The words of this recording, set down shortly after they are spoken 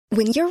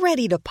When you're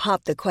ready to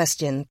pop the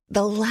question,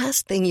 the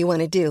last thing you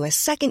want to do is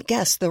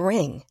second-guess the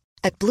ring.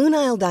 At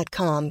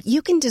BlueNile.com,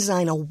 you can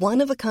design a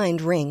one-of-a-kind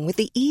ring with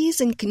the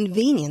ease and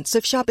convenience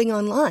of shopping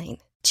online.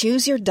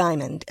 Choose your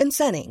diamond and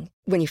setting.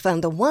 When you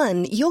find the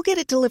one, you'll get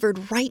it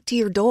delivered right to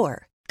your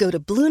door. Go to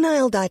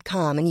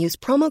BlueNile.com and use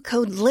promo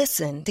code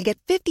LISTEN to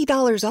get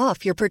 $50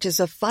 off your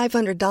purchase of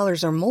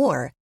 $500 or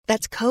more.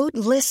 That's code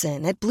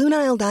LISTEN at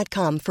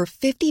BlueNile.com for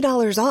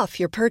 $50 off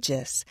your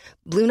purchase.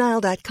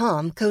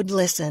 BlueNile.com, code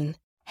LISTEN.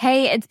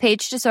 Hey, it's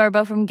Paige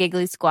DeSorbo from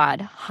Giggly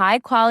Squad. High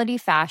quality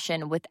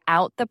fashion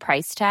without the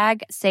price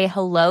tag. Say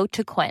hello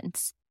to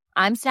Quince.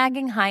 I'm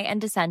snagging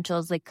high-end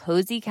essentials like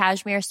cozy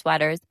cashmere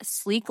sweaters,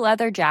 sleek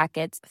leather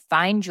jackets,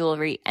 fine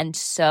jewelry, and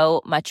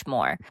so much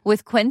more.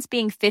 With Quince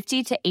being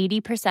 50 to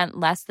 80%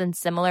 less than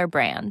similar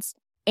brands.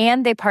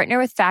 And they partner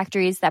with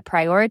factories that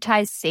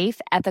prioritize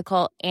safe,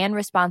 ethical, and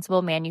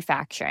responsible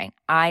manufacturing.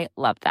 I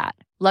love that.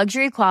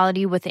 Luxury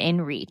quality within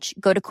reach.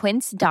 Go to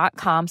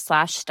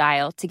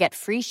quince.com/style to get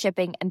free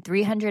shipping and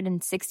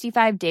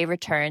 365-day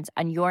returns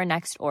on your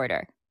next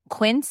order.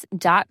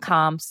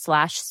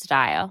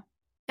 Quince.com/style.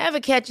 Ever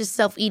catch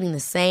yourself eating the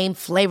same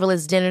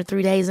flavorless dinner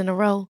 3 days in a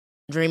row?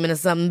 Dreaming of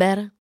something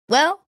better?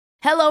 Well,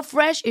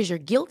 HelloFresh is your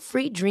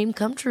guilt-free dream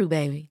come true,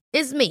 baby.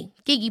 It's me,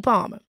 Keke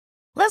Palmer.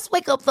 Let's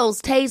wake up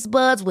those taste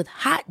buds with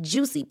hot,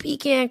 juicy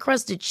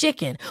pecan-crusted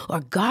chicken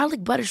or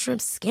garlic butter shrimp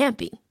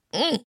scampi.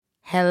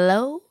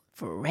 Hello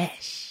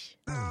Fresh.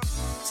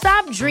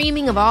 Stop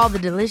dreaming of all the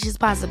delicious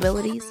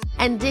possibilities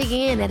and dig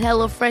in at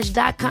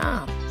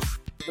HelloFresh.com.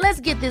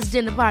 Let's get this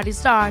dinner party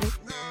started.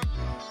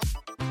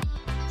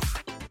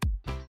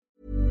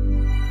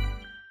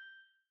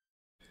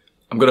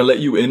 I'm going to let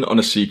you in on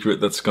a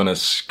secret that's going to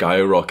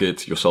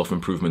skyrocket your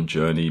self-improvement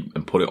journey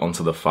and put it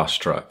onto the fast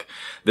track.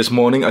 This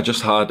morning, I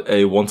just had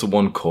a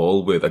one-to-one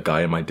call with a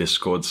guy in my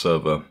Discord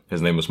server.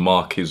 His name was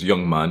Mark. He's a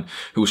young man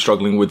who was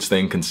struggling with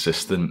staying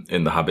consistent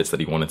in the habits that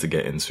he wanted to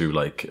get into,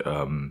 like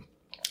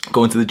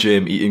going to the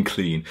gym, eating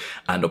clean,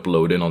 and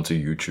uploading onto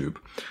YouTube.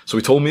 So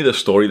he told me the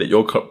story that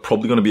you're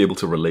probably going to be able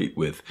to relate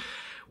with,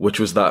 which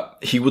was that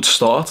he would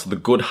start the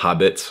good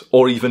habit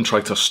or even try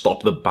to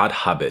stop the bad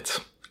habit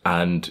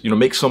and,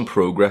 make some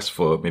progress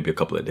for maybe a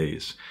couple of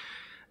days.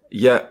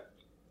 Yet,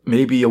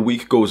 maybe a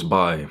week goes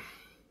by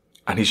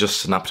and he's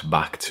just snapped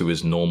back to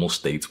his normal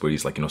state where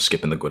he's like,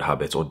 skipping the good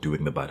habits or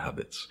doing the bad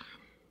habits.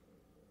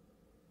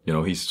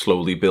 He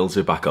slowly builds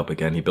it back up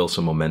again. He builds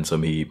some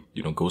momentum. He,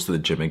 goes to the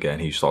gym again.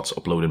 He starts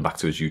uploading back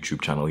to his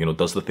YouTube channel,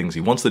 does the things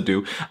he wants to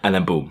do. And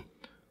then boom,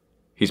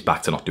 he's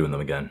back to not doing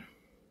them again.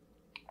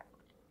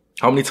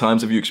 How many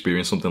times have you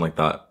experienced something like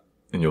that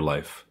in your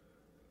life?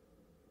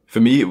 For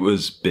me, it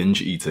was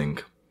binge eating.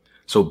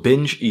 So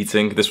binge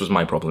eating, this was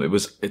my problem.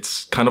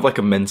 It's kind of like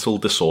a mental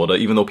disorder,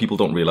 even though people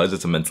don't realize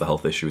it's a mental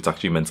health issue. It's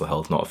actually mental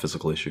health, not a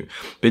physical issue.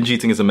 Binge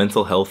eating is a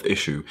mental health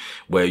issue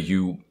where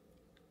you,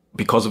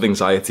 because of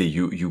anxiety,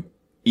 you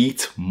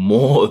eat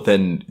more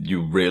than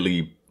you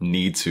really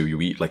need to.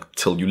 You eat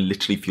till you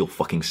literally feel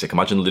fucking sick.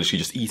 Imagine literally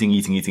just eating.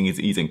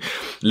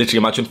 Literally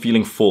imagine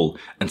feeling full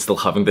and still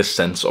having this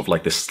sense of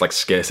this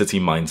scarcity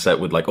mindset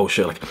with oh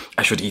shit,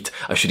 I should eat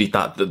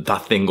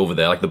that thing over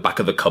there, the back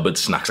of the cupboard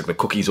snacks, the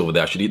cookies over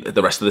there. I should eat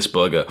the rest of this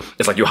burger.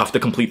 It's you have to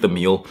complete the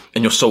meal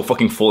and you're so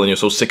fucking full and you're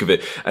so sick of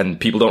it, and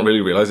people don't really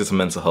realize it's a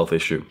mental health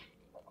issue.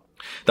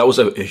 That was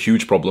a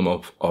huge problem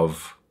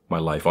of my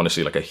life,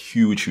 honestly, a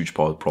huge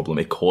problem.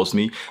 It caused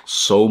me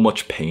so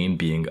much pain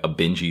being a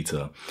binge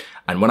eater.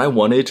 And when I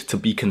wanted to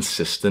be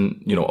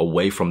consistent,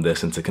 away from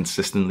this and to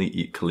consistently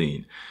eat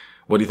clean,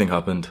 what do you think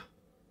happened?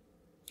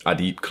 I'd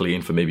eat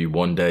clean for maybe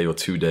 1 day or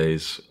 2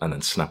 days and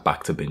then snap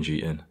back to binge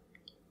eating.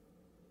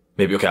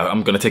 Maybe, okay,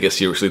 I'm going to take it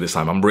seriously this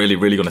time. I'm really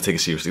going to take it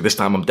seriously. This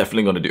time I'm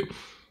definitely going to do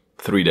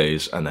 3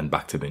 days and then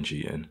back to binge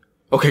eating.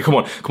 Okay, come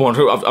on.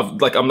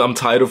 I'm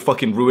tired of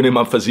fucking ruining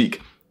my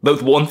physique. The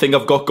one thing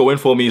I've got going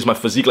for me is my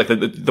physique,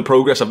 the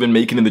progress I've been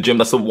making in the gym.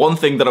 That's the one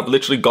thing that I've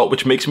literally got,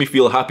 which makes me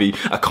feel happy.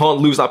 I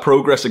can't lose that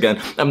progress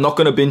again. I'm not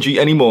going to binge eat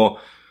anymore.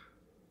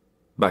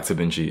 Back to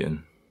binge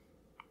eating.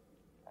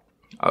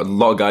 A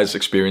lot of guys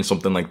experience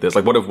something like this.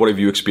 What have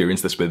you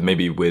experienced this with?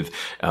 Maybe with,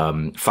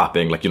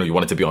 fapping. You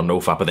wanted to be on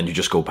no fap, but then you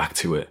just go back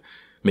to it.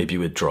 Maybe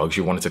with drugs.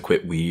 You wanted to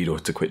quit weed or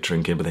to quit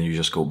drinking, but then you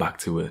just go back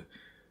to it.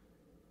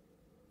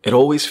 It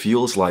always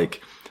feels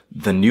like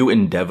the new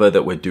endeavor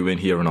that we're doing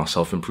here in our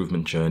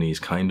self-improvement journey is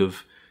kind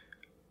of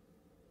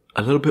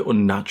a little bit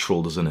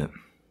unnatural, doesn't it?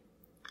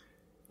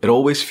 It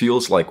always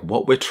feels like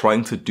what we're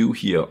trying to do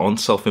here on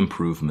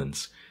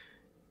self-improvement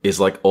is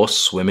us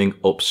swimming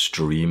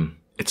upstream.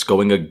 It's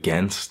going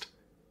against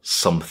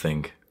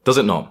something. Does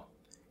it not?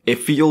 It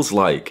feels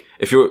like,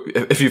 if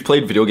you've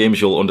played video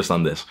games, you'll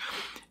understand this.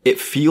 It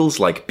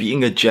feels like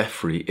being a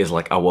Jeffrey is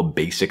our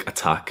basic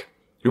attack.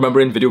 You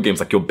remember in video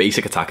games, your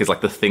basic attack is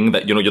the thing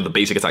that, you're the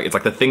basic attack. It's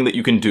the thing that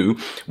you can do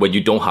when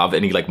you don't have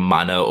any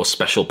mana or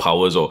special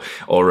powers or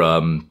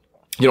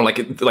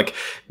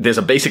there's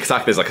a basic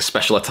attack, there's a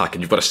special attack,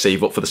 and you've got to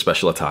save up for the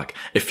special attack.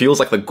 It feels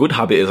like the good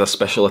habit is a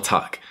special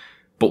attack.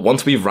 But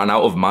once we've run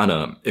out of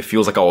mana, it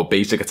feels like our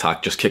basic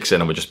attack just kicks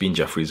in and we're just being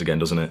Jeffreys again,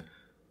 doesn't it?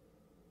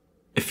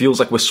 It feels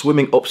like we're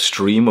swimming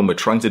upstream when we're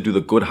trying to do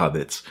the good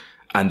habits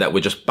and that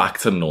we're just back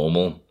to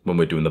normal when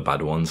we're doing the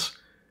bad ones.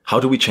 How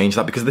do we change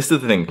that? Because this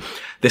is the thing.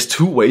 There's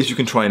two ways you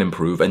can try and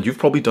improve, and you've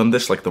probably done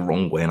this like the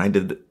wrong way, and I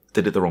did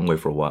it the wrong way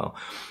for a while.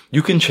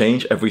 You can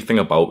change everything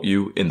about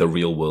you in the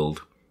real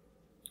world.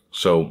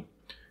 So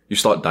you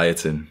start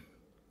dieting,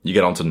 you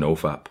get onto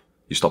NoFap,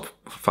 you stop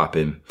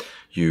fapping,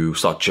 you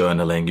start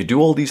journaling, you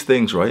do all these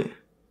things, right?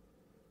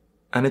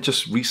 And it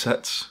just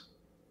resets.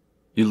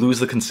 You lose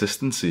the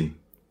consistency.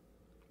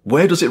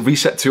 Where does it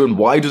reset to, and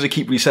why does it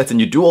keep resetting?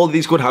 You do all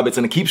these good habits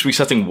and it keeps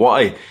resetting.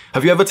 Why?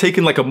 Have you ever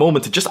taken like a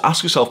moment to just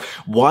ask yourself,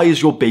 why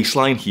is your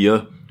baseline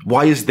here?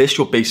 Why is this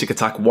your basic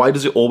attack? Why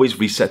does it always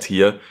reset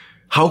here?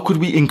 How could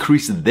we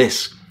increase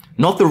this?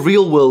 Not the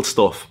real world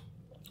stuff.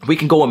 We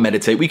can go and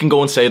meditate. We can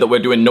go and say that we're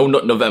doing No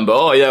Nut November.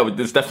 Oh yeah,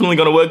 it's definitely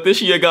going to work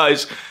this year,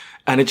 guys.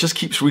 And it just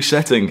keeps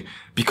resetting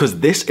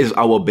because this is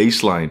our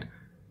baseline.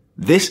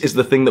 This is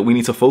the thing that we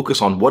need to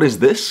focus on. What is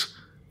this?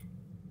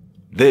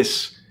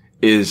 This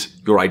is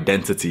your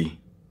identity.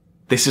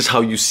 This is how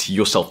you see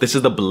yourself. This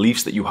is the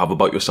beliefs that you have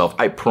about yourself.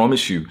 I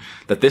promise you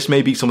that this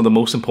may be some of the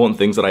most important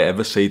things that I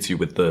ever say to you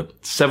with the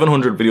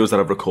 700 videos that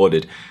I've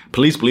recorded.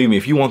 Please believe me,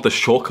 if you want the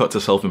shortcut to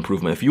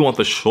self-improvement, if you want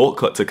the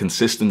shortcut to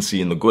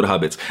consistency in the good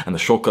habits and the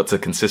shortcut to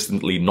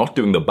consistently not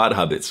doing the bad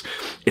habits,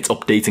 it's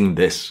updating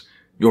this,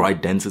 your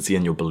identity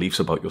and your beliefs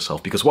about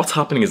yourself. Because what's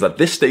happening is that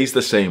this stays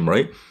the same,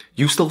 right?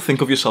 You still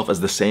think of yourself as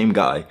the same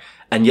guy,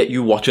 and yet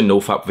you watch a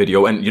NoFap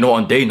video, and you know,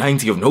 on day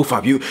 90 of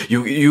NoFap,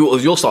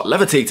 you'll start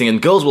levitating,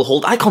 and girls will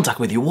hold eye contact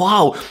with you.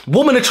 Wow,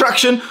 woman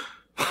attraction.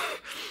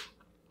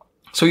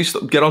 So you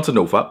get onto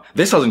NoFap.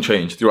 This hasn't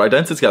changed. Your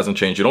identity hasn't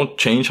changed. You don't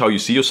change how you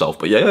see yourself.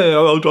 But yeah,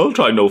 I'll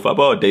try NoFap.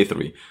 Oh, day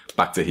 3,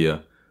 back to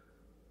here.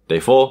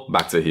 Day 4,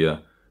 back to here.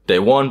 Day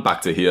 1,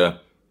 back to here.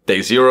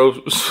 Day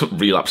 0,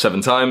 relapse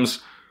 7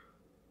 times.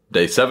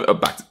 Day 7,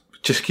 back.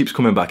 Just keeps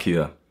coming back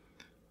here.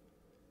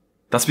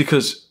 That's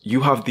because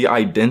you have the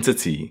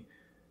identity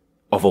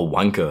of a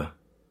wanker.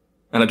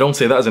 And I don't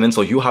say that as an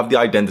insult. You have the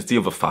identity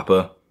of a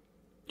fapper.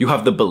 You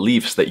have the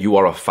beliefs that you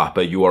are a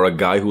fapper. You are a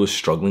guy who is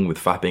struggling with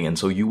fapping, and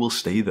so you will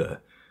stay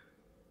there.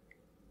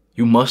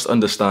 You must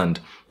understand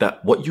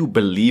that what you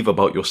believe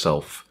about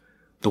yourself,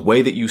 the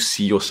way that you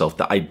see yourself,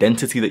 the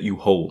identity that you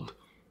hold,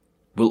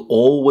 will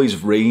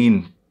always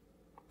reign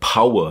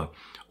power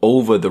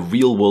over the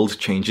real world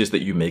changes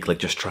that you make, like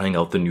just trying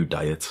out the new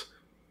diet.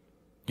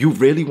 You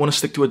really want to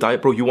stick to a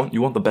diet, bro? You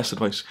want the best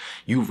advice?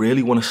 You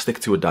really want to stick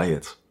to a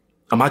diet?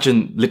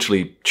 Imagine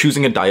literally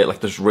choosing a diet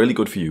like that's really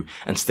good for you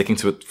and sticking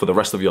to it for the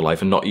rest of your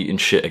life and not eating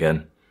shit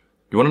again.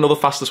 You want to know the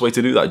fastest way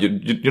to do that?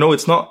 You know,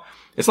 it's not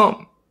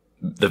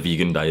the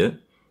vegan diet.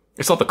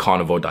 It's not the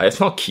carnivore diet.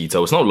 It's not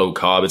keto. It's not low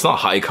carb. It's not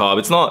high carb.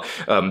 It's not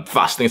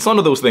fasting. It's none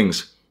of those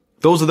things.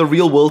 Those are the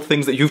real world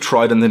things that you've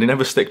tried and they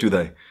never stick, do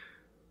they?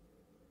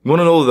 You want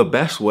to know the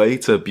best way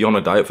to be on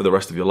a diet for the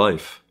rest of your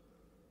life?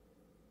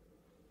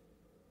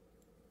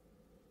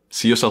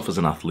 See yourself as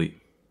an athlete.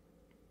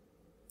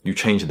 You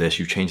change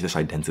this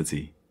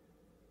identity.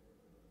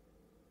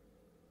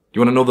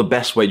 You want to know the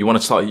best way? You want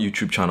to start a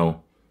YouTube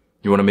channel?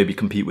 You want to maybe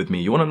compete with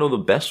me? You want to know the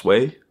best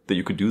way that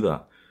you could do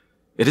that?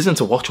 It isn't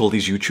to watch all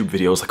these YouTube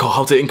videos like, oh,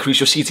 how to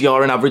increase your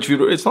CTR and average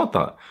view. It's not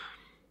that.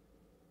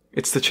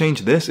 It's to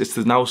change this. It's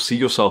to now see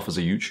yourself as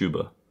a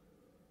YouTuber.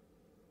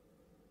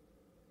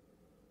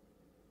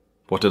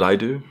 What did I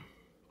do?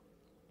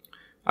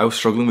 I was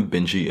struggling with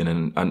binge eating,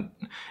 and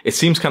it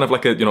seems kind of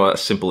like a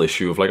simple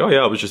issue of like, oh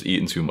yeah, I was just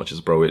eating too much.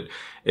 Bro,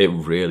 it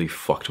really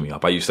fucked me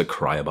up. I used to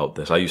cry about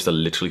this. I used to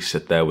literally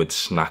sit there with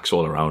snacks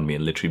all around me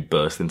and literally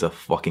burst into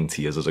fucking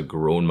tears as a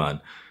grown man.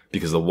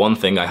 Because the one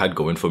thing I had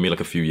going for me like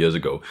a few years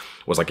ago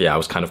was like, yeah, I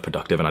was kind of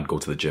productive and I'd go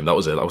to the gym. That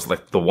was it. That was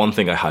like the one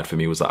thing I had for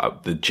me was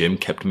that the gym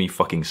kept me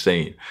fucking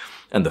sane.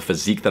 And the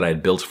physique that I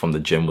had built from the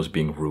gym was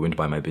being ruined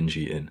by my binge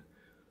eating.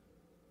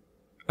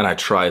 And I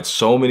tried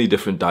so many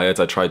different diets.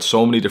 I tried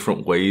so many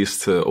different ways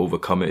to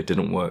overcome it. It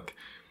didn't work.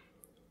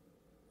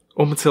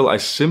 Up until I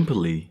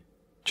simply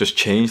just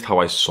changed how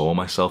I saw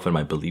myself and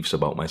my beliefs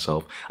about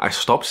myself. I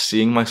stopped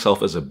seeing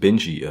myself as a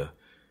binge eater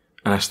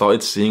and I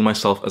started seeing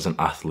myself as an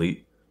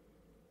athlete.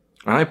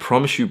 And I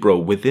promise you, bro,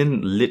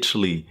 within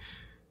literally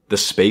the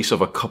space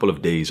of a couple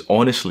of days,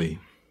 honestly,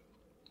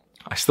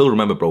 I still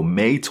remember, bro,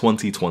 May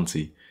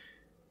 2020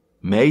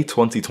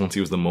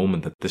 was the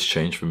moment that this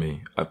changed for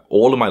me.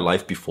 All of my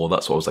life before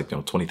that, so I was like,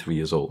 23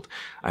 years old.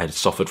 I had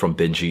suffered from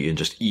binge eating,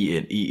 just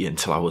eating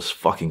until I was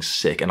fucking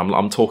sick. And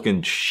I'm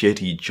talking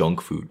shitty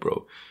junk food,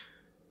 bro.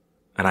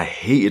 And I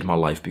hated my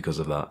life because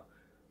of that.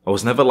 I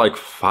was never like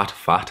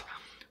fat.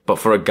 But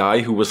for a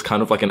guy who was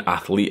kind of like an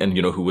athlete and,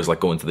 who was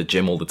like going to the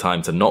gym all the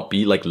time, to not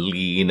be like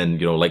lean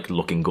and, like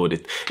looking good,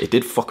 it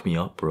did fuck me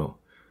up, bro.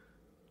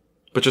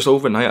 But just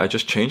overnight, I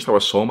just changed how I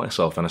saw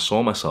myself, and I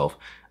saw myself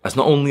as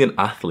not only an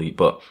athlete,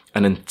 but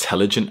an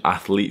intelligent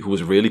athlete who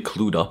was really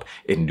clued up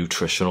in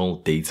nutritional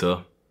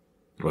data,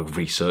 like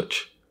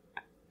research.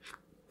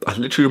 I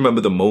literally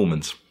remember the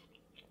moment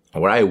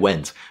where I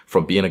went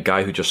from being a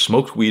guy who just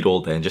smoked weed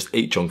all day and just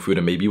ate junk food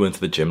and maybe went to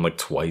the gym like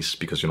twice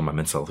because, my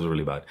mental health was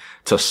really bad,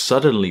 to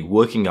suddenly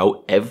working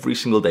out every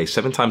single day,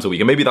 7 times a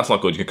week. And maybe that's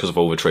not good because of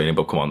overtraining,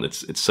 but come on,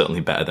 it's certainly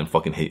better than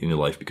fucking hating your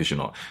life because you're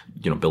not,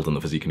 building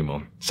the physique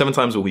anymore. 7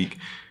 times a week,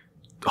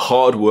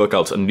 hard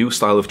workouts, a new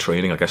style of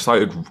training. Like I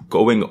started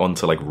going on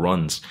to like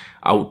runs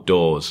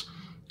outdoors,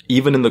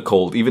 even in the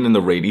cold, even in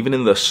the rain, even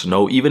in the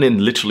snow, even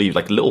in literally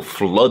like little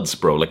floods,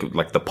 bro.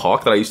 Like the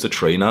park that I used to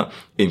train at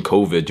in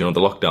COVID,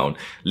 the lockdown,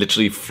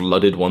 literally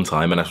flooded one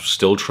time and I was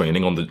still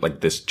training on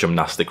this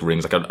gymnastic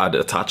rings. Like I'd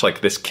attach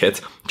like this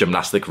kit,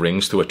 gymnastic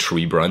rings to a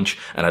tree branch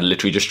and I'd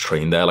literally just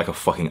train there like a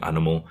fucking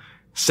animal,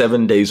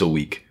 7 days a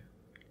week.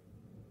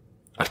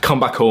 I'd come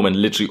back home and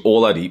literally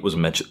all I'd eat was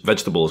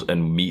vegetables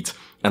and meat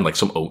and like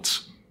some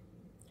oats.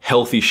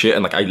 Healthy shit.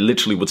 And like I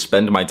literally would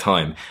spend my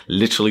time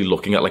literally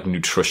looking at like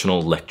nutritional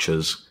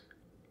lectures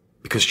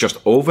because just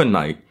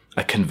overnight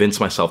I convinced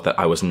myself that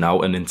I was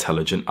now an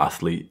intelligent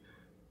athlete.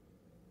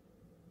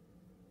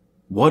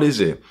 What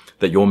is it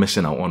that you're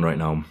missing out on right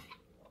now?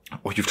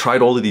 Or you've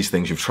tried all of these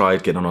things. You've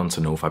tried getting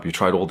onto NoFap. You've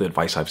tried all the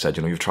advice I've said.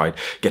 You've tried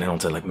getting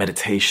onto like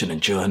meditation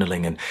and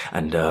journaling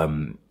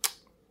and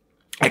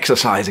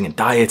exercising and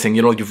dieting,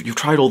 you've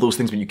tried all those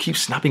things, but you keep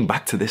snapping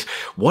back to this.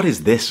 What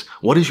is this?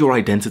 What is your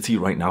identity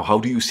right now? How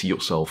do you see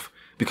yourself?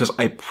 Because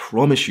I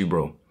promise you,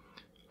 bro,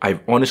 I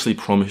honestly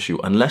promise you,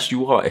 unless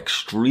you are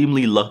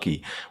extremely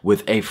lucky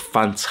with a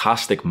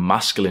fantastic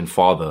masculine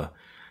father,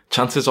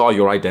 chances are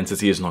your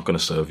identity is not going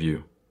to serve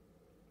you.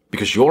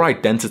 Because your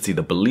identity,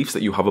 the beliefs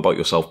that you have about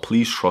yourself,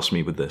 please trust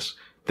me with this.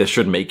 This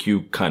should make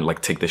you kind of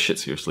like take this shit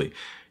seriously.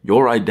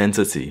 Your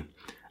identity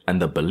and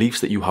the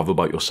beliefs that you have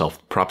about yourself,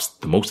 perhaps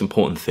the most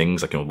important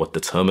things, like, what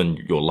determine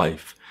your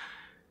life,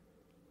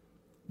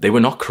 they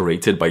were not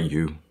created by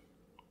you.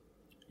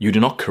 You did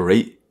not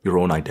create your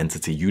own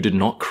identity. You did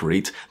not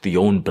create the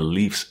own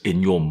beliefs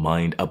in your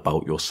mind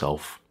about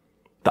yourself.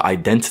 The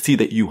identity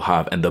that you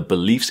have and the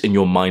beliefs in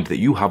your mind that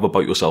you have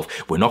about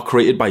yourself were not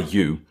created by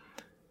you.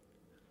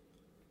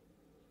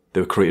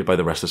 They were created by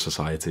the rest of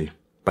society,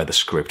 by the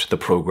script, the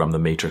program, the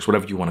matrix,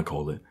 whatever you want to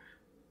call it.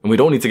 And we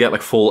don't need to get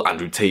like full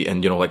Andrew Tate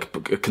and,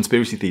 like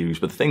conspiracy theories.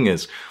 But the thing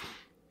is,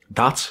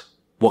 that's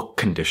what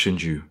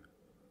conditioned you.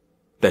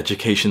 The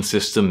education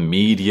system,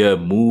 media,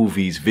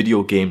 movies,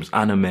 video games,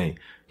 anime,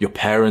 your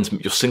parents,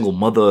 your single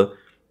mother,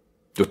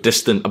 your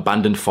distant,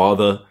 abandoned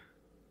father,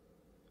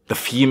 the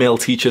female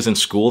teachers in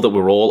school that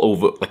were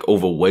all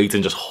overweight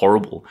and just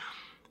horrible.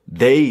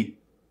 They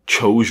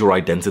chose your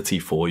identity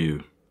for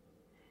you.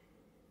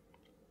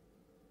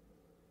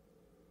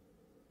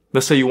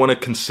 Let's say you want to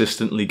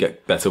consistently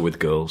get better with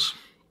girls.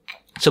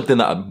 Something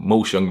that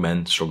most young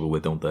men struggle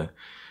with, don't they?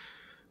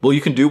 Well, you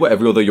can do what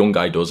every other young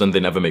guy does and they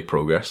never make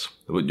progress.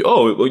 They'll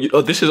go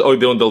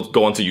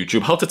onto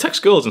YouTube, how to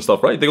text girls and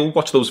stuff, right? They'll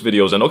watch those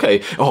videos and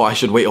I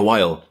should wait a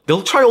while.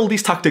 They'll try all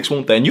these tactics,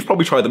 won't they? And you've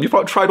probably tried them. You've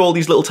probably tried all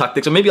these little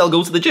tactics and maybe I'll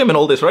go to the gym and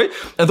all this, right?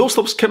 And those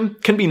stuff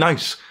can be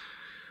nice.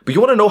 But you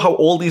want to know how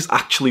all these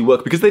actually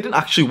work because they didn't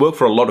actually work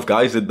for a lot of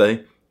guys, did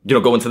they?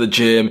 Going to the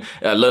gym,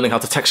 learning how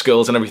to text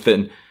girls and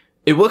everything.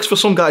 It works for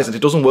some guys and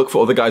it doesn't work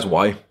for other guys.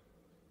 Why?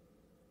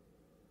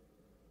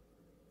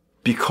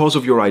 Because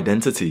of your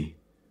identity.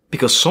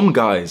 Because some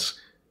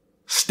guys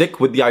stick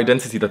with the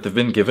identity that they've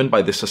been given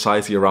by this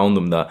society around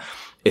them, that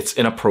it's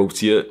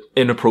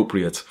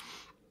inappropriate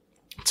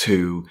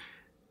to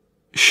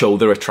show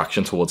their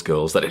attraction towards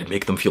girls, that it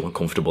make them feel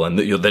uncomfortable and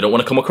that they don't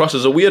want to come across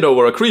as a weirdo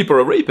or a creep or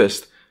a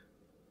rapist.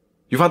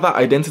 You've had that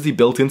identity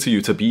built into you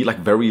to be like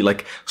very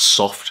like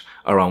soft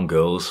around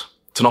girls.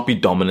 To not be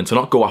dominant, to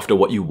not go after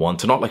what you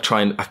want, to not like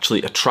try and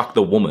actually attract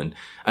the woman,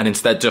 and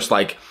instead just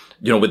like,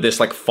 with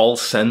this like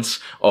false sense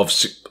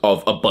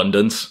of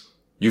abundance,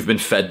 you've been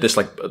fed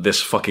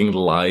this fucking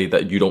lie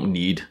that you don't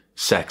need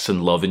sex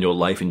and love in your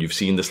life, and you've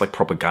seen this like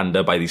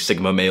propaganda by these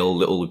Sigma male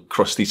little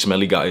crusty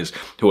smelly guys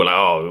who are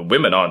like,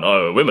 women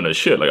are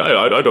shit. Like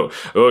I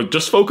don't,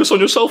 just focus on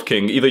yourself,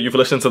 king. Either you've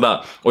listened to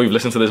that or you've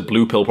listened to this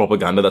blue pill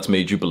propaganda that's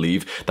made you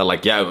believe that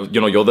like, you're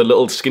the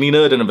little skinny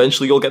nerd and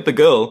eventually you'll get the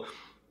girl.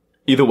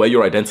 Either way,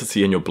 your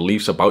identity and your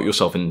beliefs about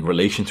yourself in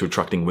relation to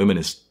attracting women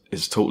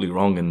is totally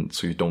wrong, and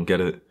so you don't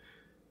get it.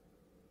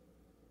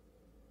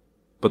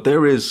 But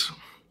there is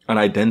an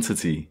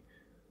identity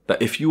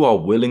that if you are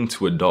willing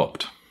to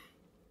adopt,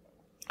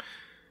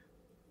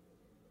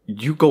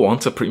 you go on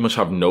to pretty much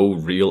have no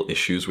real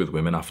issues with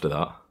women after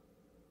that.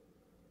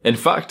 In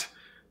fact,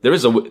 there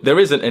is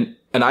an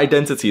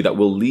identity that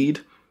will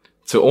lead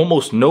to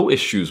almost no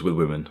issues with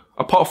women,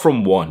 apart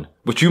from one,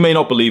 which you may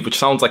not believe, which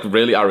sounds like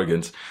really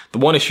arrogant. The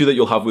one issue that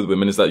you'll have with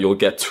women is that you'll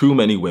get too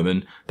many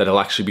women that it'll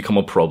actually become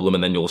a problem,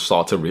 and then you'll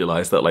start to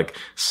realize that like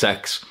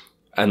sex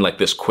and like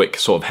this quick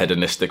sort of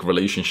hedonistic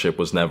relationship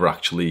was never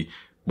actually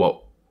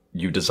what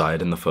you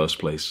desired in the first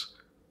place.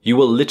 You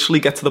will literally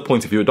get to the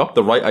point, if you adopt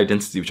the right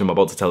identity, which I'm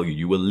about to tell you,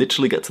 you will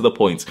literally get to the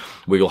point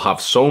where you'll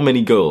have so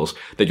many girls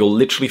that you'll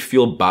literally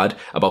feel bad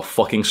about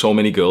fucking so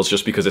many girls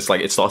just because it's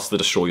like, it starts to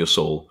destroy your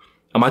soul.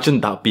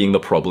 Imagine that being the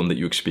problem that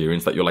you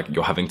experience, that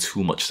you're having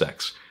too much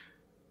sex.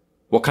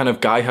 What kind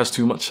of guy has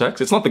too much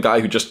sex? It's not the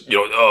guy who just,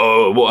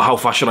 how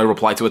fast should I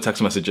reply to a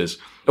text messages?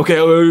 Okay,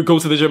 I'll go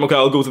to the gym. Okay,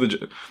 I'll go to the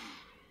gym.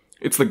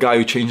 It's the guy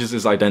who changes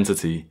his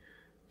identity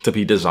to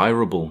be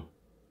desirable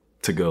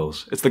to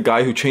girls. It's the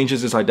guy who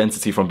changes his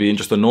identity from being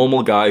just a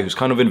normal guy who's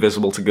kind of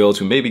invisible to girls,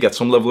 who maybe get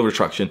some level of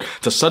attraction,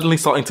 to suddenly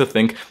starting to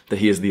think that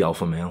he is the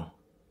alpha male.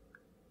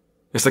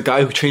 It's the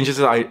guy who changes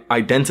his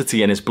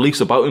identity and his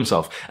beliefs about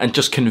himself and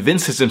just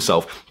convinces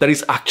himself that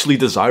he's actually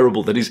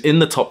desirable, that he's in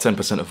the top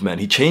 10% of men.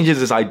 He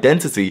changes his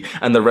identity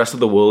and the rest of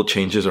the world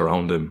changes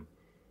around him.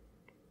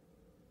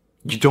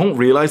 You don't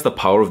realize the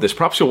power of this.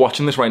 Perhaps you're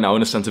watching this right now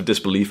in a sense of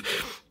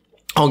disbelief.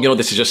 Oh,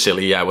 this is just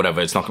silly. Yeah,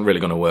 whatever. It's not really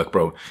going to work,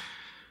 bro.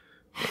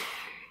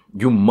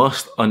 You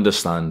must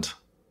understand.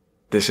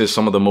 This is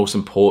some of the most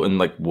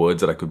important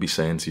words that I could be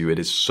saying to you. It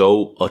is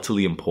so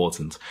utterly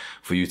important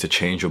for you to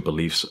change your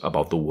beliefs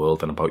about the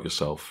world and about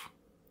yourself.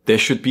 There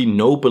should be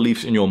no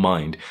beliefs in your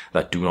mind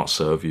that do not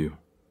serve you.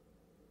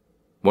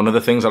 One of the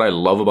things that I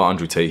love about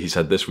Andrew Tate, he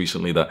said this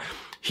recently, that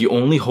he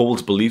only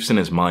holds beliefs in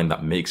his mind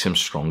that makes him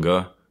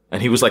stronger.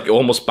 And he was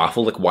almost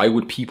baffled, why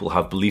would people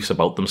have beliefs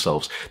about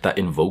themselves that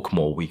invoke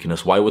more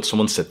weakness? Why would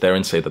someone sit there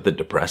and say that they're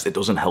depressed? It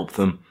doesn't help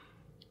them.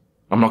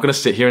 I'm not going to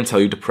sit here and tell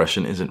you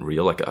depression isn't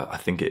real. I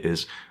think it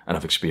is, and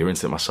I've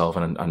experienced it myself,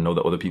 and I know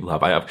that other people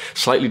have. I have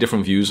slightly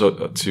different views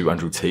to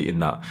Andrew Tate in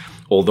that,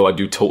 although I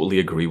do totally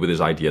agree with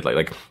his idea,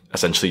 like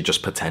essentially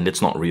just pretend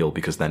it's not real,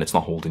 because then it's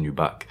not holding you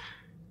back.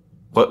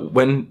 But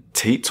when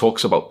Tate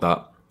talks about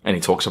that, and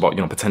he talks about,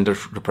 pretend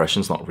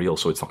depression's not real,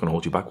 so it's not going to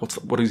hold you back,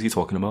 what is he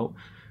talking about?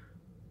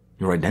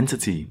 Your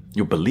identity,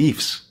 your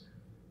beliefs.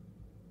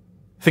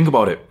 Think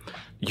about it.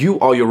 You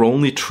are your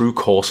only true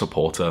core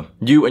supporter.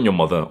 You and your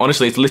mother.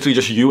 Honestly, it's literally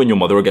just you and your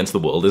mother against the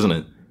world, isn't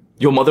it?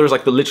 Your mother is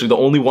literally the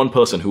only one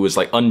person who is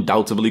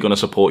undoubtedly going to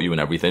support you in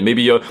everything.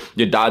 Maybe your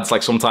dad's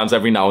sometimes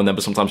every now and then,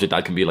 but sometimes your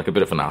dad can be a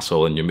bit of an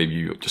asshole, and maybe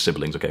your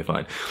siblings. Okay,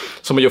 fine.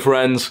 Some of your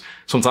friends,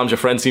 sometimes your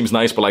friend seems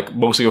nice, but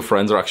most of your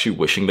friends are actually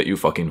wishing that you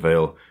fucking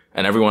fail,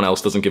 and everyone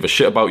else doesn't give a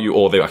shit about you,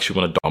 or they actually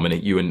want to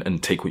dominate you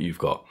and take what you've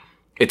got.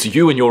 It's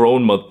you and your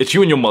own mother. It's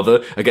you and your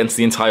mother against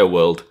the entire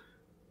world.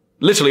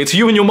 Literally, it's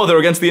you and your mother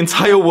against the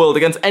entire world,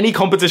 against any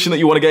competition that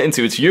you want to get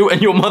into. It's you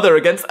and your mother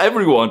against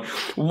everyone.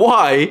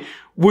 Why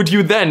would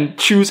you then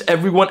choose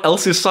everyone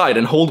else's side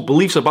and hold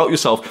beliefs about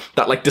yourself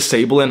that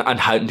disable and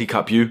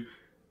handicap you?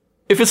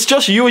 If it's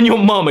just you and your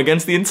mom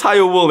against the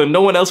entire world and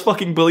no one else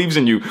fucking believes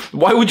in you,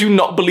 why would you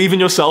not believe in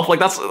yourself?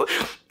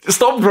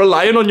 Stop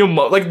relying on your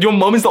mom. Your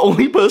mom is the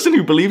only person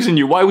who believes in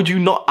you. Why would you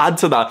not add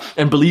to that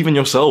and believe in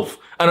yourself?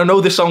 And I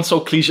know this sounds so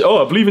cliche.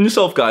 Oh, I believe in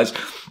yourself, guys.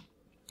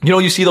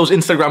 You see those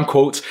Instagram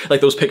quotes,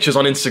 those pictures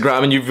on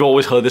Instagram, and you've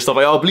always heard this stuff,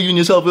 oh, believe in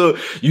yourself.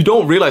 You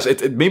don't realize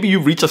it. Maybe you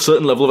reach a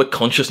certain level of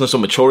consciousness or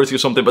maturity or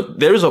something, but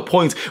there is a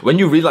point when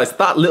you realize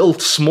that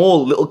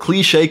small little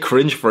cliche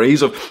cringe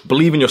phrase of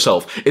believe in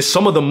yourself is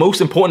some of the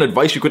most important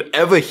advice you could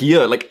ever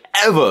hear,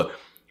 ever.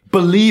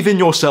 Believe in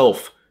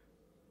yourself.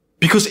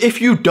 Because if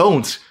you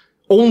don't,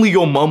 only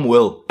your mum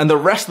will, and the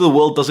rest of the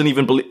world doesn't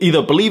even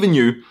either believe in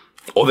you,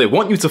 or they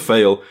want you to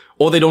fail,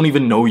 or they don't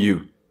even know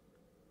you.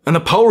 And the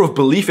power of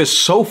belief is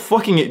so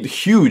fucking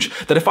huge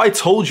that if I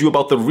told you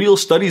about the real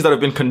studies that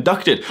have been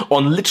conducted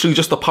on literally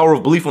just the power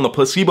of belief, on the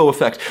placebo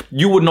effect,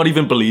 you would not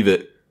even believe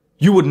it.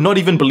 You would not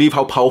even believe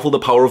how powerful the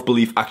power of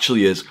belief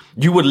actually is.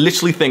 You would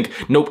literally think,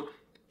 nope,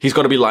 he's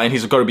got to be lying,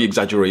 he's got to be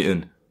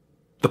exaggerating.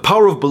 The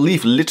power of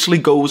belief literally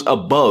goes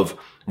above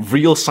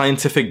real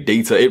scientific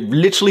data. It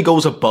literally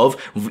goes above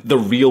the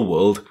real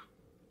world.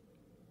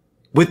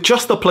 With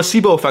just the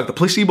placebo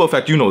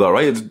effect, you know that,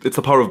 right? It's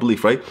the power of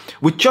belief, right?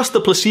 With just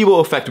the placebo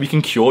effect, we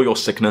can cure your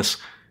sickness.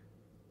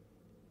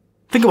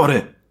 Think about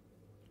it.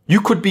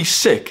 You could be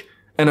sick,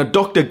 and a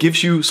doctor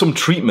gives you some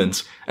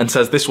treatment and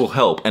says this will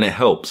help, and it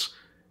helps.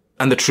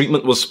 And the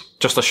treatment was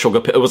just a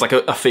sugar pill. It was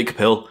a fake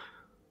pill.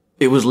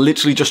 It was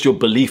literally just your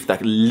belief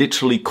that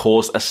literally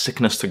caused a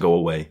sickness to go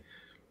away.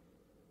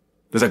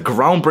 There's a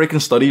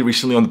groundbreaking study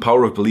recently on the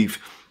power of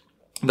belief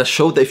that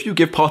showed that if you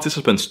give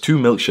participants 2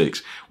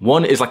 milkshakes,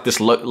 one is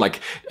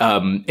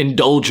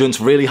indulgence,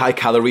 really high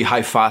calorie,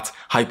 high fat,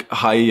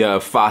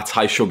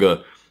 high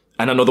sugar,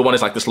 and another one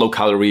is this low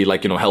calorie,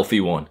 healthy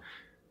one.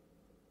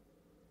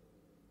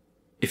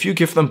 If you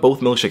give them both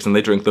milkshakes and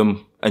they drink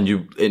them, and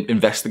you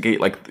investigate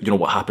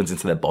what happens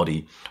into their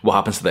body, what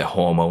happens to their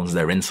hormones,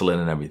 their insulin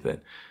and everything.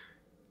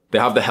 They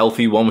have the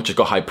healthy one, which has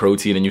got high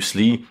protein, and you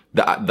see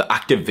the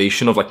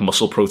activation of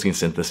muscle protein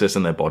synthesis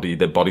in their body.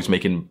 Their body's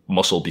making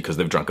muscle because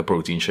they've drank a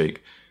protein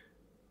shake.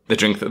 They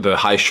drink the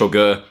high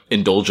sugar,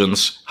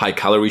 indulgence, high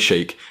calorie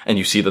shake, and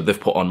you see that they've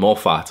put on more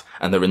fat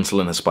and their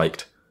insulin has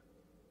spiked.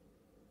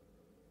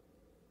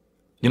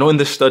 In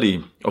this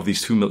study of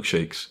these 2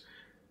 milkshakes,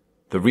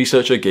 the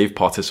researcher gave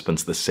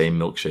participants the same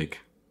milkshake.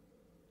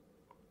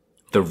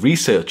 The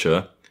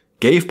researcher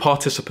gave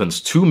participants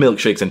 2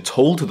 milkshakes and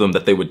told them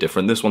that they were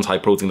different. This one's high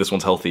protein, this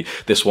one's healthy,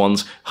 this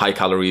one's high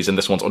calories, and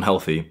this one's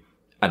unhealthy.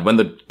 And when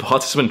the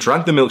participant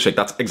drank the milkshake,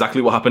 that's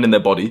exactly what happened in their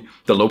body.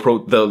 The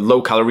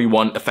low calorie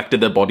one affected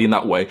their body in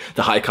that way.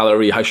 The high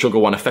calorie, high sugar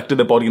one affected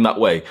their body in that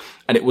way.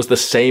 And it was the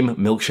same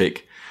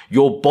milkshake.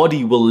 Your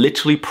body will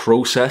literally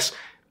process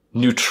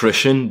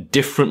nutrition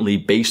differently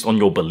based on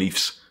your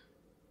beliefs.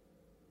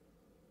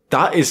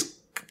 That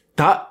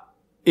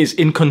is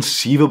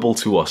inconceivable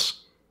to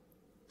us.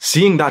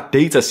 Seeing that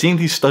data, seeing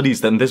these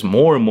studies, then there's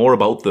more and more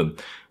about them,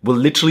 will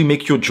literally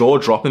make your jaw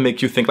drop and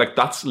make you think like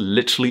that's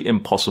literally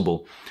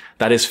impossible.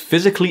 That is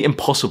physically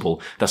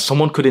impossible that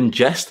someone could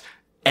ingest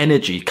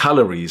energy,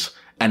 calories,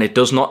 and it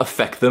does not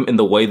affect them in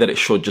the way that it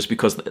should just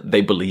because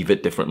they believe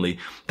it differently.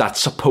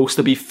 That's supposed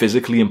to be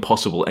physically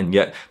impossible, and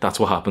yet that's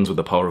what happens with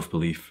the power of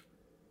belief.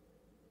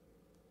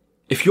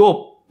 If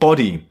your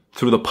body,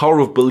 through the power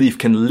of belief,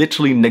 can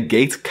literally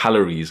negate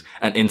calories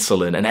and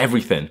insulin and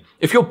everything,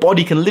 if your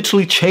body can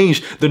literally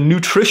change the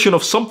nutrition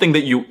of something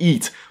that you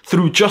eat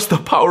through just the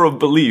power of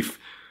belief,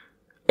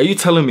 are you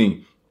telling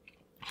me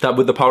that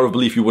with the power of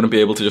belief, you wouldn't be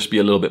able to just be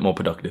a little bit more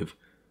productive?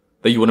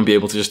 That you wouldn't be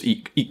able to just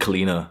eat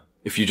cleaner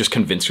if you just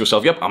convince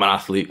yourself, yep, I'm an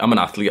athlete,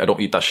 I don't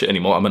eat that shit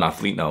anymore, I'm an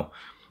athlete now.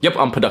 Yep,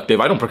 I'm productive,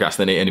 I don't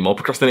procrastinate anymore,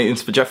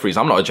 procrastinating's for Jeffries,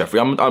 I'm not a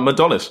Jeffrey, I'm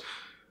Adonis.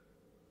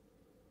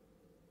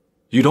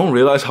 You don't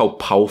realize how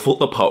powerful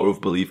the power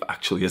of belief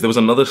actually is. There was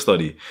another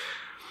study.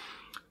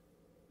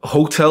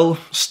 Hotel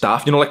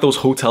staff, you know, like those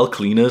hotel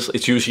cleaners,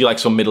 it's usually like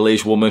some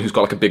middle-aged woman who's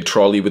got like a big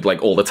trolley with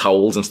like all the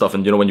towels and stuff.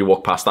 And you know, when you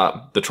walk past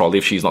the trolley,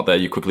 if she's not there,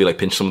 you quickly like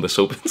pinch some of the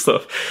soap and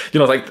stuff. You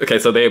know, like, okay,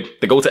 so they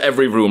go to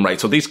every room, right?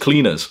 So these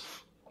cleaners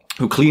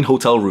who clean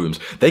hotel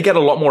rooms, they get a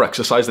lot more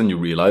exercise than you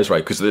realize,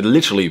 right? Because they're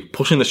literally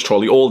pushing this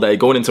trolley all day,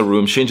 going into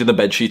rooms, changing the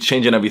bed sheets,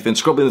 changing everything,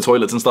 scrubbing the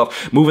toilets and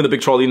stuff, moving the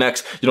big trolley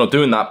next, you know,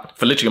 doing that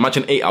for literally,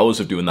 imagine 8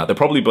 hours of doing that. They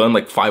probably burn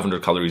like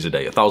 500 calories a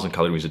day, 1,000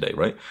 calories a day,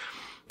 right?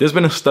 There's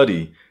been a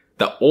study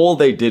that all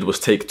they did was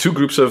take two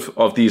groups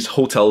of these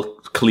hotel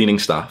cleaning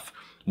staff.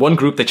 One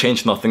group, they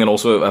changed nothing and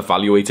also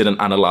evaluated and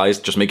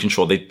analyzed, just making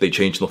sure they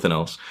changed nothing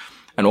else.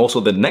 And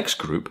also the next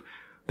group,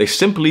 they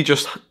simply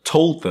just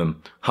told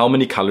them how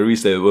many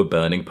calories they were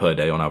burning per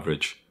day on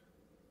average.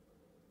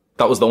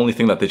 That was the only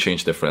thing that they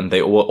changed different.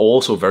 They were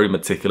also very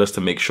meticulous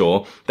to make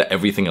sure that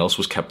everything else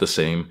was kept the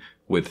same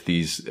with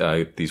these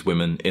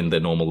women in their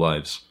normal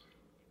lives.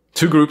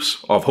 Two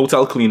groups of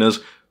hotel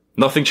cleaners.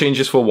 Nothing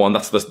changes for one.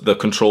 That's the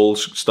control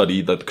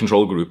study, the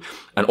control group.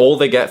 And all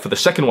they get for the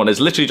second one is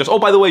literally just, oh,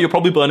 by the way, you're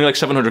probably burning like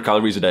 700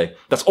 calories a day.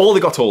 That's all they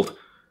got told.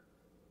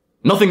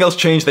 Nothing else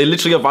changed. They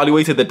literally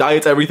evaluated the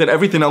diet,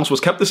 everything else was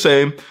kept the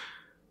same.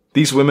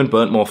 These women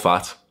burnt more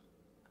fat.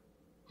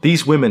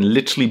 These women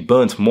literally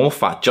burnt more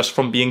fat just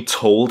from being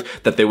told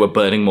that they were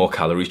burning more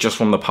calories, just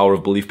from the power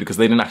of belief, because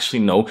they didn't actually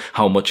know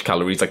how much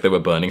calories like they were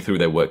burning through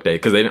their workday,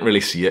 because they didn't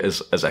really see it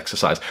as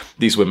exercise.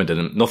 These women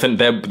didn't. Nothing,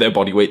 their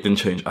body weight didn't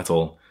change at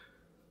all.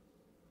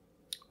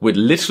 With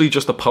literally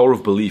just the power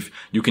of belief,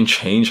 you can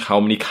change how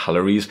many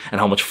calories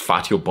and how much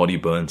fat your body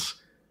burns.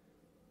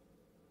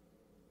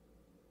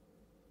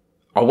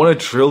 I want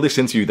to drill this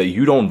into you that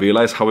you don't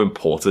realize how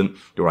important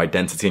your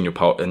identity and your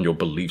power and your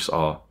beliefs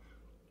are.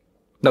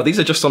 Now, these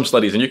are just some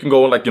studies, and you can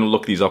go and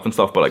look these up and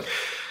stuff, but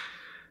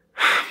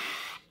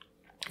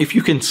if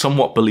you can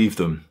somewhat believe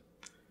them,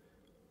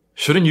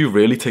 shouldn't you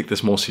really take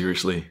this more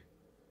seriously?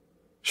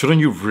 Shouldn't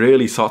you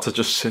really start to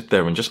just sit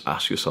there and just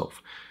ask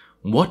yourself,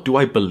 what do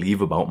I believe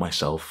about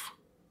myself?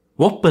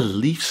 What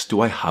beliefs do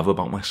I have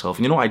about myself?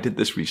 And you know, I did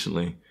this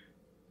recently,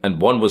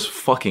 and one was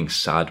fucking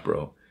sad,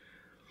 bro.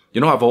 You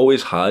know, I've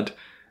always had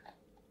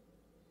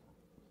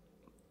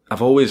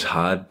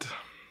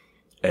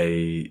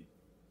a,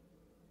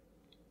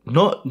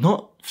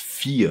 not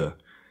fear,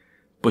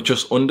 but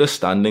just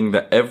understanding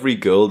that every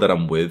girl that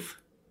I'm with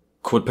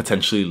could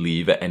potentially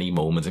leave at any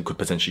moment and could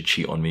potentially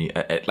cheat on me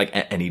at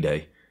any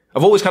day.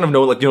 I've always kind of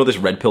known, this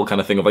red pill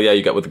kind of thing of yeah,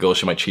 you get with the girl,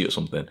 she might cheat or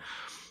something.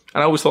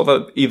 And I always thought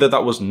that either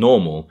that was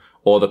normal,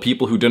 or the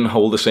people who didn't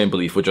hold the same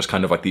belief were just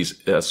kind of like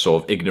these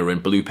sort of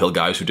ignorant blue pill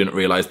guys who didn't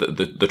realize that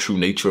the true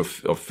nature of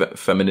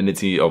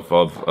femininity, of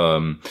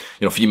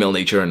female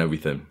nature and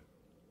everything.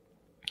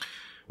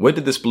 Where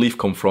did this belief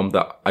come from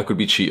that I could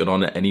be cheated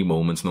on at any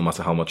moment, no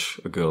matter how much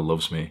a girl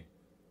loves me?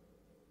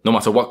 No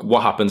matter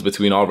what happens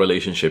between our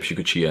relationship, she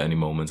could cheat at any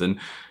moment. And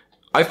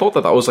I thought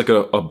that was like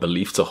a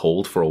belief to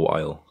hold for a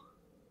while.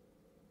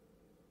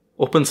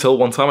 Up until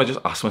one time I just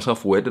asked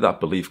myself, where did that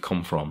belief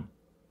come from?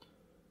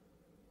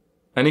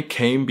 And it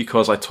came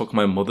because I took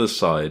my mother's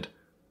side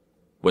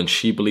when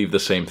she believed the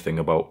same thing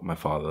about my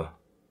father.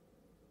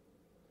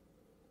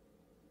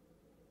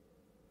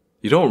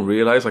 You don't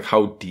realize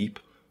how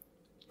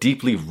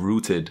deeply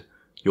rooted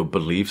your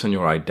beliefs and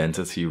your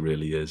identity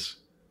really is.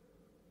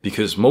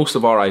 Because most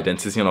of our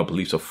identity and our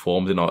beliefs are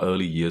formed in our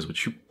early years,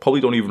 which you probably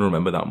don't even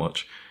remember that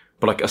much.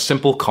 But a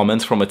simple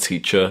comment from a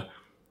teacher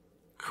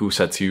who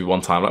said to you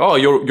one time, oh,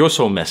 you're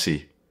so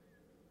messy.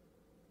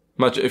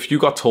 Imagine if you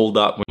got told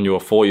that when you were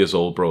 4 years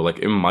old, bro,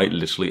 it might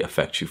literally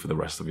affect you for the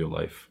rest of your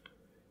life.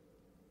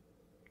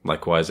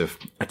 Likewise, if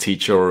a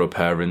teacher or a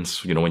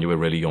parent, when you were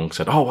really young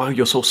said, oh, wow,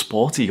 you're so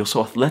sporty, you're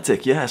so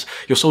athletic, yes,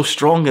 you're so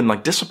strong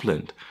and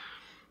disciplined.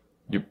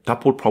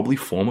 that would probably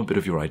form a bit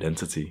of your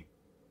identity.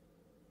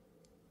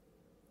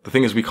 The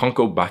thing is, we can't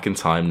go back in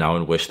time now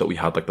and wish that we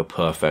had like the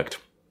perfect,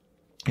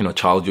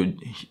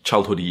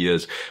 childhood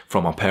years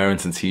from our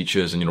parents and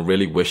teachers, and,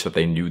 really wish that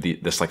they knew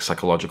this like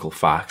psychological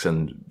facts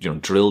and,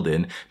 drilled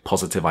in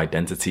positive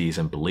identities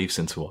and beliefs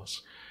into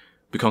us.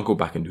 We can't go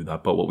back and do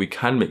that. But what we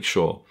can make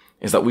sure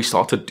is that we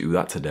start to do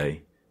that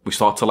today. We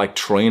start to like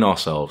train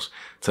ourselves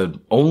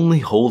to only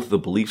hold the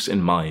beliefs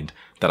in mind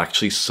that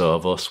actually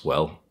serve us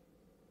well.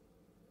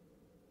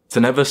 To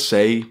never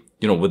say,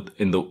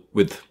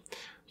 with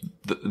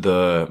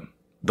the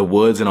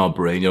words in our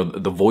brain,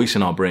 the voice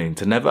in our brain,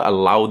 to never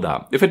allow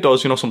that. If it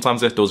does,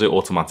 sometimes it does it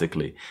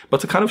automatically. But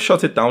to kind of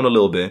shut it down a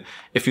little bit,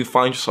 if you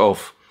find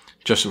yourself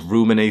just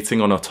ruminating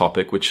on a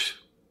topic which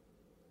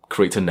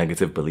creates a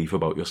negative belief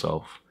about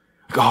yourself.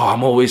 Like, oh,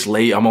 I'm always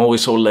late. I'm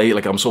always so late.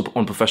 Like, I'm so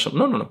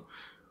unprofessional.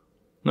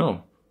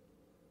 No.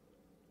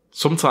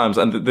 Sometimes,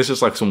 and this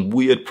is like some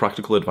weird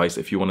practical advice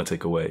if you want to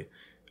take away,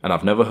 and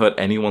I've never heard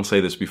anyone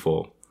say this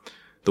before.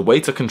 The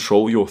way to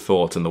control your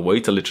thoughts and the way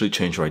to literally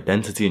change your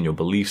identity and your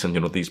beliefs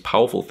and, these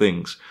powerful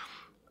things,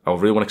 I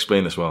really want to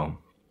explain this well,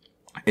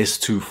 is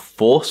to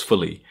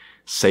forcefully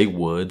say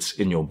words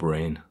in your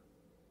brain.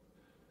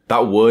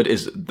 That word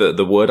is,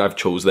 the word I've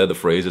chose there, the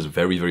phrase is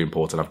very, very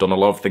important. I've done a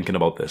lot of thinking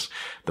about this.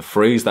 The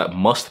phrase that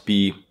must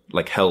be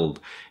like held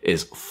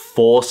is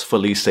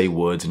forcefully say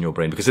words in your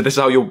brain, because this is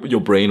how your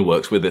brain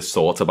works with its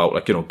thoughts about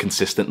like,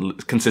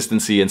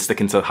 consistency and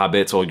sticking to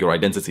habits or your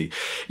identity.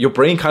 Your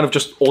brain kind of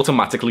just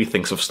automatically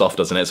thinks of stuff,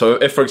 doesn't it? So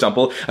if, for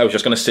example, I was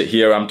just going to sit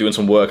here, I'm doing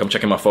some work, I'm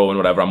checking my phone,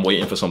 whatever, I'm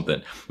waiting for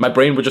something, my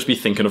brain would just be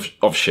thinking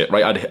of shit,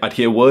 right? I'd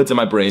hear words in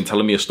my brain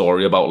telling me a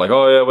story about like,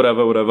 oh yeah,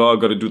 whatever, oh,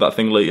 I've got to do that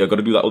thing later, I've got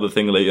to do that other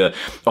thing later.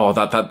 Oh,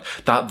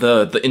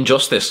 the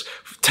injustice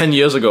 10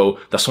 years ago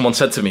that someone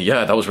said to me,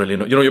 yeah, that was really,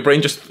 your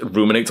brain just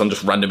ruminates on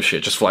just random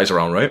shit, just flies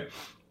around, right?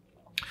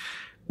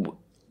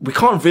 We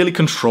can't really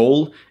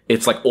control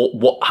it's like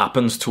what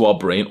happens to our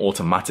brain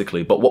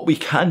automatically, but what we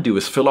can do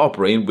is fill our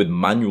brain with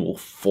manual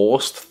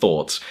forced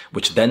thoughts,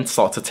 which then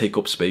start to take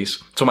up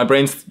space. So my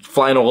brain's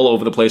flying all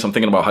over the place. I'm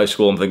thinking about high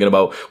school. I'm thinking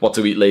about what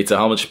to eat later,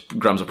 how much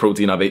grams of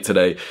protein I've ate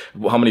today,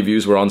 how many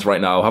views we're on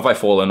right now, have I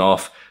fallen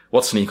off,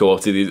 what sneaker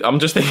up to these. I'm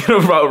just thinking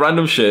about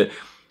random shit.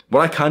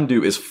 What I can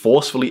do is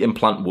forcefully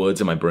implant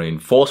words in my brain,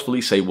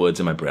 forcefully say words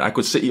in my brain. I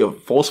could sit here,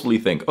 forcefully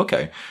think,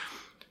 okay,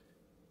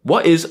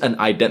 what is an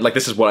identity? Like,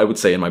 this is what I would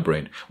say in my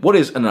brain. What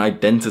is an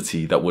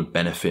identity that would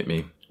benefit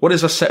me? What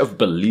is a set of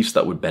beliefs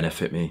that would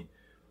benefit me?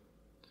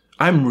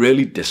 I'm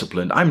really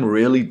disciplined. I'm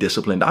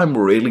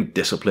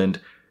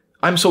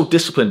so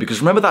disciplined because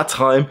remember that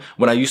time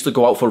when I used to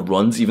go out for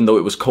runs even though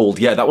it was cold?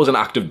 Yeah, that was an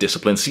act of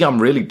discipline. See,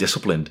 I'm really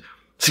disciplined.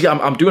 See,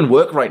 I'm doing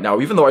work right now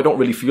even though I don't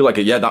really feel like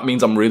it. Yeah, that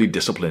means I'm really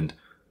disciplined.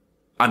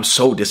 I'm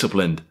so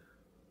disciplined.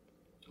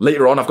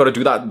 Later on, I've got to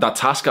do that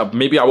task.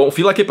 Maybe I won't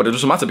feel like it, but it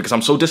doesn't matter because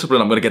I'm so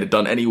disciplined, I'm going to get it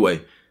done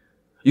anyway.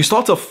 You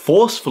start to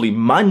forcefully,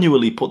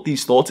 manually put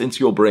these thoughts into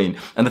your brain.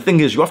 And the thing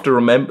is, you have to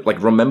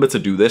remember to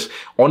do this,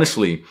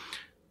 honestly,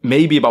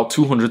 maybe about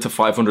 200 to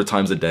 500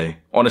 times a day.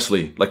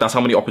 Honestly, like that's how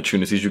many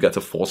opportunities you get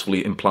to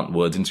forcefully implant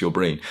words into your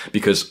brain.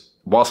 Because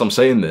whilst I'm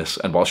saying this,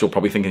 and whilst you're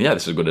probably thinking, yeah,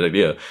 this is a good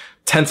idea,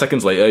 10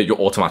 seconds later, you're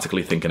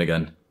automatically thinking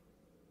again.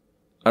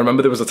 I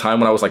remember there was a time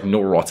when I was like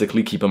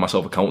neurotically keeping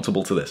myself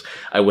accountable to this.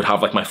 I would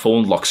have like my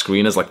phone lock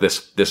screen as like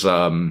this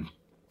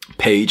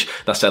page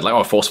that said like,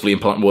 oh, forcefully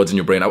implant words in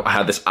your brain. I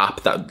had this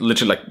app that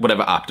literally like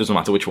whatever app, doesn't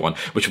matter which one,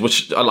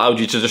 which allowed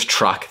you to just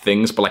track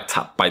things, but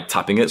like by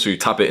tapping it. So you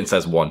tap it and it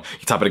says 1.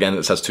 You tap it again and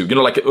it says 2.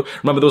 Like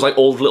remember those like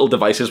old little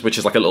devices, which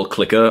is like a little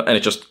clicker and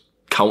it just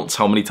counts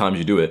how many times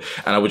you do it.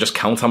 And I would just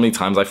count how many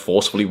times I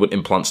forcefully would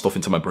implant stuff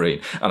into my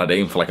brain. And I'd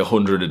aim for like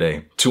 100 a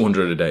day,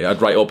 200 a day.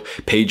 I'd write up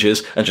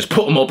pages and just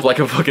put them up like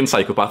a fucking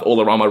psychopath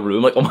all around my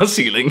room, like on my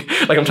ceiling.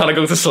 Like I'm trying to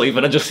go to sleep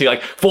and I just see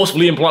like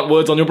forcefully implant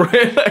words on your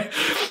brain.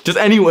 Just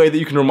any way that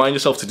you can remind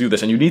yourself to do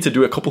this. And you need to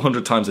do it a couple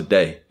hundred times a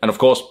day. And of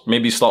course,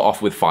 maybe start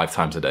off with 5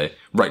 times a day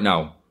right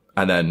now.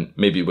 And then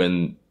maybe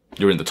when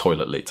you're in the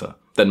toilet later.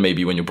 Then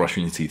maybe when you're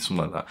brushing your teeth,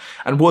 something like that.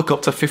 And work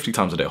up to 50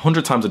 times a day,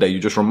 100 times a day.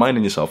 You're just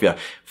reminding yourself, yeah,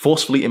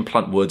 forcefully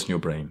implant words in your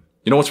brain.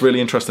 You know what's really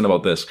interesting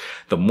about this?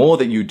 The more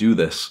that you do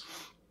this,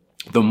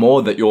 the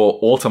more that your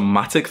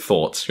automatic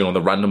thoughts,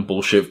 the random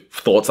bullshit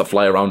thoughts that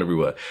fly around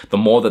everywhere, the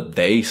more that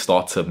they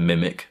start to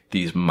mimic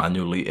these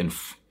manually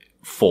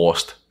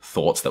enforced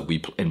thoughts that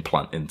we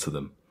implant into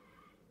them,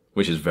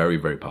 which is very,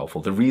 very powerful.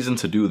 The reason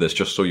to do this,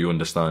 just so you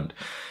understand,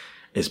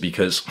 is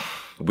because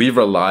we've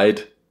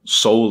relied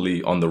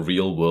solely on the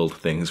real world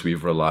things.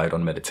 We've relied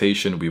on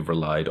meditation. We've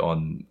relied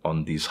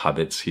on these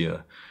habits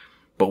here.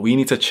 But we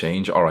need to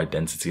change our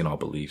identity and our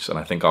beliefs. And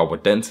I think our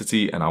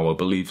identity and our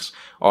beliefs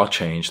are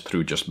changed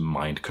through just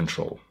mind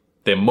control.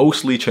 They're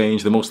mostly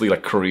changed. They're mostly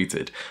like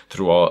created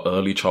through our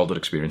early childhood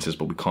experiences,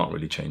 but we can't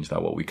really change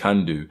that. What we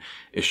can do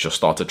is just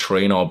start to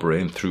train our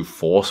brain through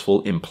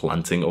forceful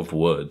implanting of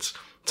words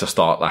to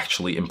start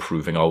actually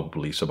improving our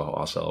beliefs about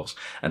ourselves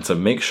and to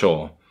make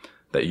sure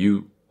that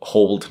you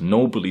hold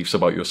no beliefs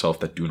about yourself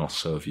that do not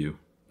serve you.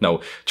 Now,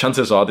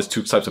 chances are there's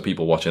two types of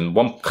people watching.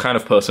 One kind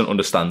of person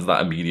understands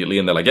that immediately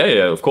and they're like,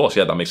 yeah, of course,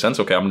 yeah, that makes sense.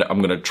 Okay, I'm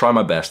going to try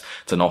my best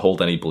to not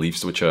hold any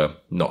beliefs which are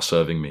not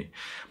serving me.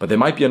 But there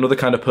might be another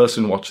kind of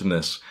person watching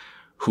this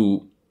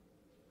who,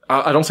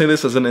 I don't say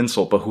this as an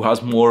insult, but who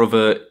has more of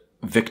a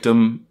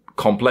victim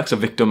complex, a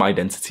victim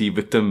identity,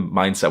 victim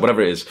mindset,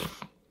 whatever it is,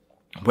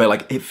 where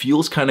like it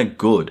feels kind of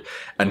good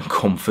and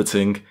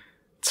comforting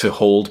to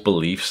hold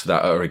beliefs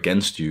that are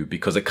against you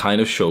because it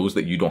kind of shows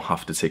that you don't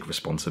have to take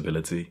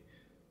responsibility.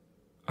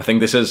 I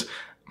think this is,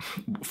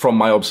 from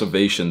my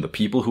observation, the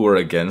people who are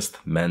against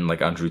men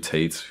like Andrew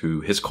Tate, who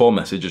his core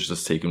message is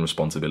just taking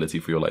responsibility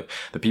for your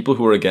life. The people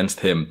who are against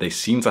him, they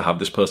seem to have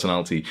this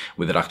personality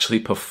where they actually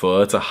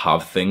prefer to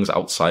have things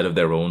outside of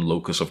their own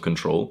locus of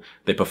control.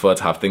 They prefer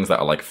to have things that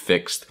are like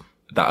fixed,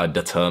 that are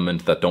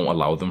determined, that don't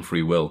allow them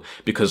free will.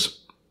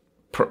 Because,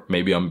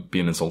 maybe I'm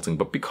being insulting,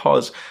 but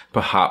because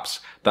perhaps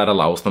that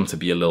allows them to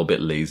be a little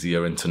bit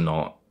lazier and to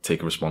not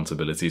take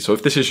responsibility. So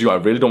if this is you, I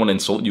really don't want to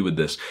insult you with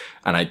this.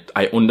 And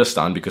I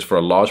understand, because for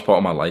a large part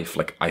of my life,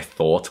 like I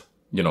thought,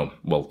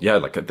 well, yeah,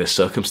 like there's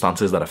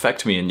circumstances that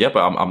affect me, and yeah,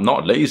 but I'm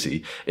not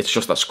lazy. It's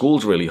just that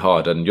school's really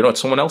hard, and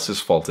it's someone else's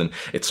fault. And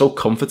it's so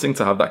comforting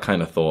to have that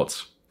kind of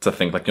thoughts, to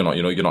think like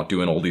you're not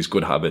doing all these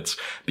good habits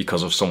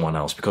because of someone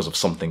else, because of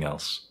something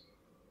else.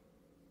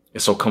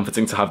 It's so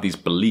comforting to have these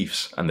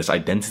beliefs and this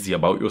identity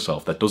about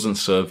yourself that doesn't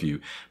serve you,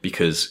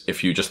 because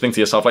if you just think to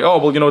yourself like, oh,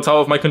 well, it's out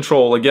of my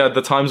control. Like, yeah,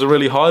 the times are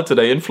really hard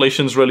today.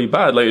 Inflation's really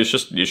bad. Like, it's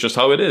just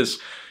how it is.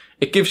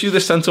 It gives you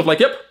this sense of like,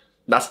 yep,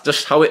 that's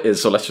just how it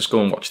is. So let's just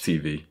go and watch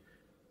TV.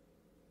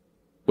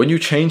 When you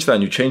change that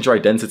and you change your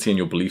identity and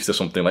your beliefs to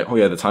something like, oh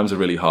yeah, the times are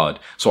really hard,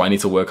 so I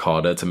need to work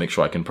harder to make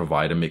sure I can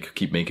provide and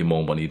keep making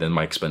more money, then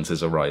my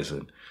expenses are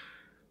rising.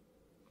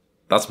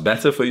 That's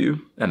better for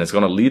you, and it's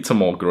going to lead to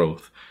more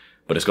growth.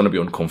 But it's going to be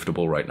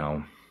uncomfortable right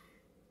now.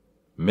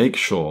 Make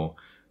sure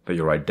that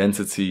your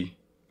identity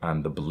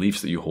and the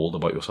beliefs that you hold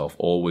about yourself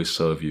always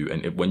serve you.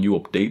 And when you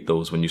update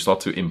those, when you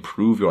start to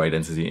improve your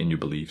identity and your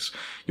beliefs,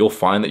 you'll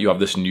find that you have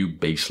this new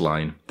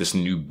baseline, this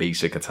new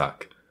basic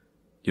attack.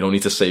 You don't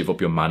need to save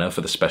up your mana for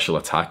the special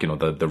attack,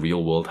 the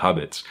real world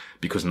habits,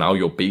 because now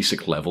your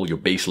basic level, your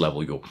base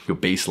level, your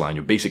baseline,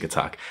 your basic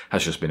attack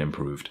has just been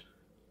improved.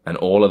 And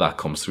all of that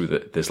comes through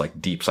this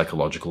like deep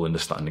psychological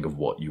understanding of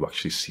what you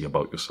actually see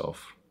about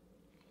yourself.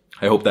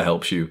 I hope that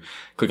helps you.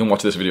 Click and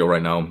watch this video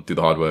right now. Do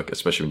the hard work,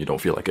 especially when you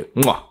don't feel like it.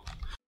 Mwah!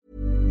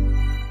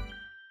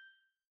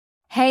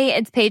 Hey,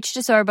 it's Paige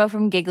DeSorbo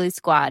from Giggly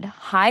Squad.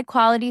 High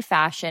quality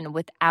fashion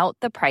without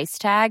the price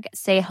tag.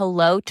 Say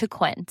hello to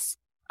Quince.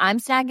 I'm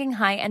snagging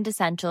high-end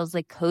essentials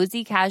like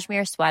cozy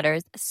cashmere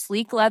sweaters,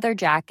 sleek leather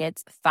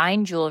jackets,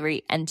 fine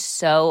jewelry, and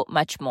so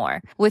much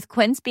more. With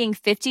Quince being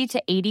 50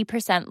 to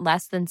 80%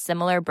 less than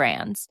similar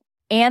brands.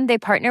 And they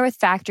partner with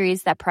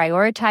factories that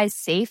prioritize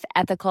safe,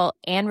 ethical,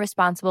 and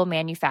responsible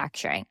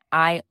manufacturing.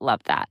 I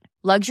love that.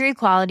 Luxury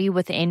quality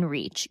within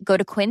reach. Go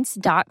to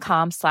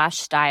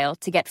quince.com/style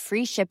to get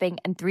free shipping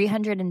and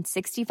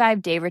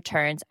 365-day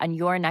returns on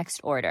your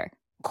next order.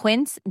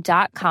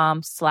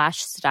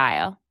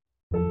 Quince.com/style.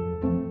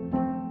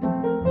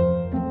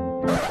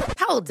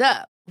 Hold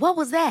up. What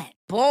was that?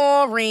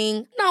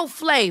 Boring. No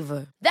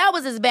flavor. That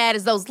was as bad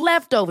as those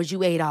leftovers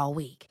you ate all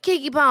week.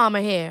 Keke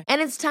Palmer here.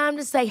 And it's time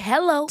to say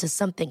hello to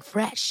something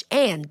fresh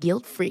and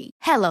guilt-free.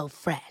 Hello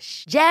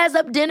Fresh. Jazz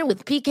up dinner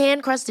with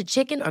pecan-crusted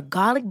chicken or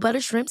garlic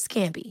butter shrimp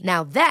scampi.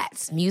 Now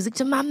that's music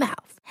to my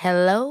mouth.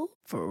 Hello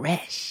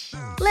Fresh.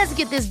 Let's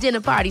get this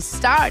dinner party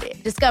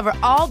started. Discover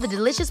all the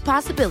delicious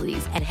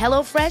possibilities at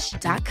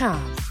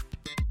HelloFresh.com.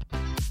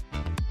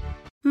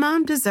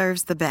 Mom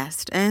deserves the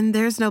best, and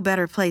there's no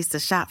better place to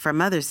shop for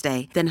Mother's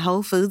Day than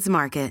Whole Foods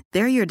Market.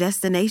 They're your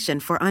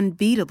destination for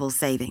unbeatable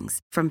savings,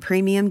 from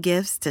premium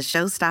gifts to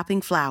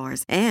show-stopping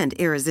flowers and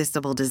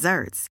irresistible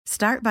desserts.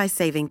 Start by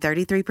saving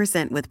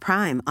 33% with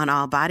Prime on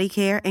all body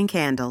care and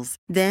candles.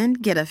 Then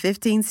get a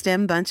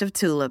 15-stem bunch of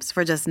tulips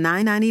for just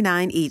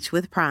 $9.99 each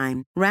with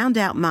Prime. Round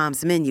out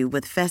Mom's menu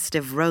with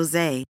festive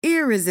rosé,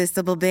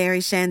 irresistible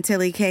berry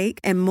chantilly cake,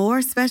 and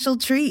more special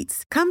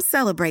treats. Come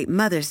celebrate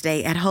Mother's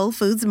Day at Whole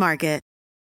Foods Market.